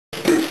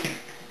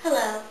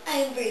Hello, I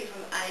am Bree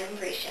from I Am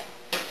Bree Show.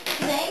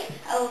 Today,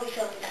 I will be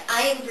filming the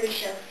I Am Bree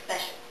Show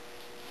special.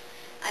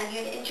 I'm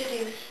here to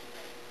introduce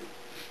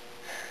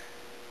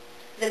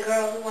the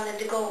girl who wanted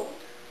the gold,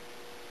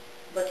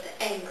 but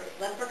the angry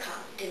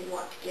leprechaun didn't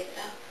want to give it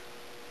up.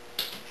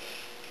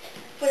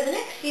 For the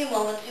next few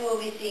moments, you will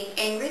be seeing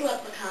angry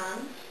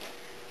leprechauns,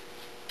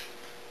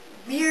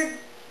 weird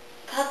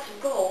pots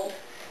of gold,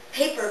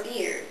 paper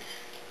beards,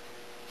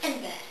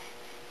 and bad.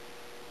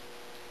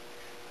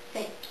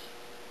 Thank you.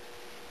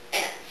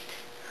 And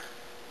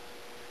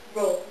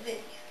roll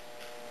video.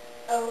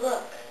 Oh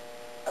look,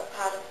 a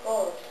pot of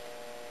gold.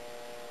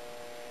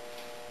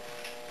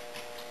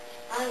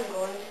 I'm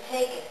going to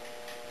take it.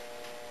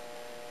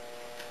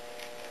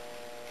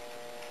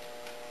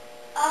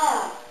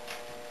 Ah!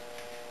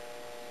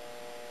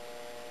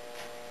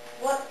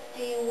 What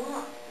do you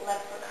want,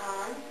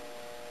 leprechaun?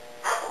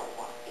 I don't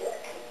want you to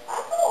take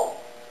my gold.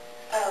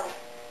 Oh,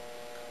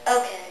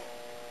 okay.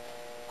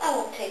 I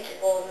won't take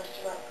your gold,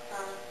 Mr.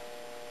 Leprechaun.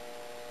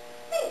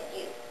 Thank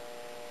you.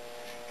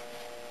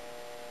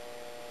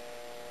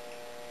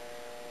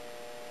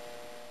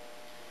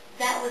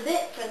 That was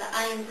it for the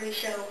I Am Bree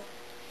Show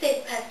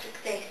St.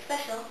 Patrick's Day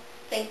special.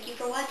 Thank you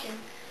for watching.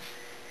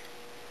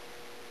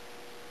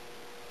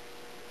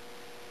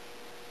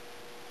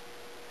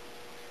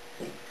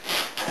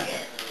 Okay,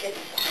 let's get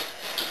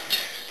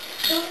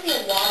this. Don't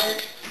need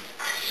water.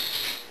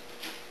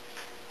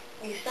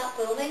 Will you stop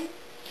filming?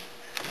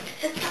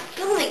 Just stop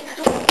filming. I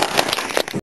don't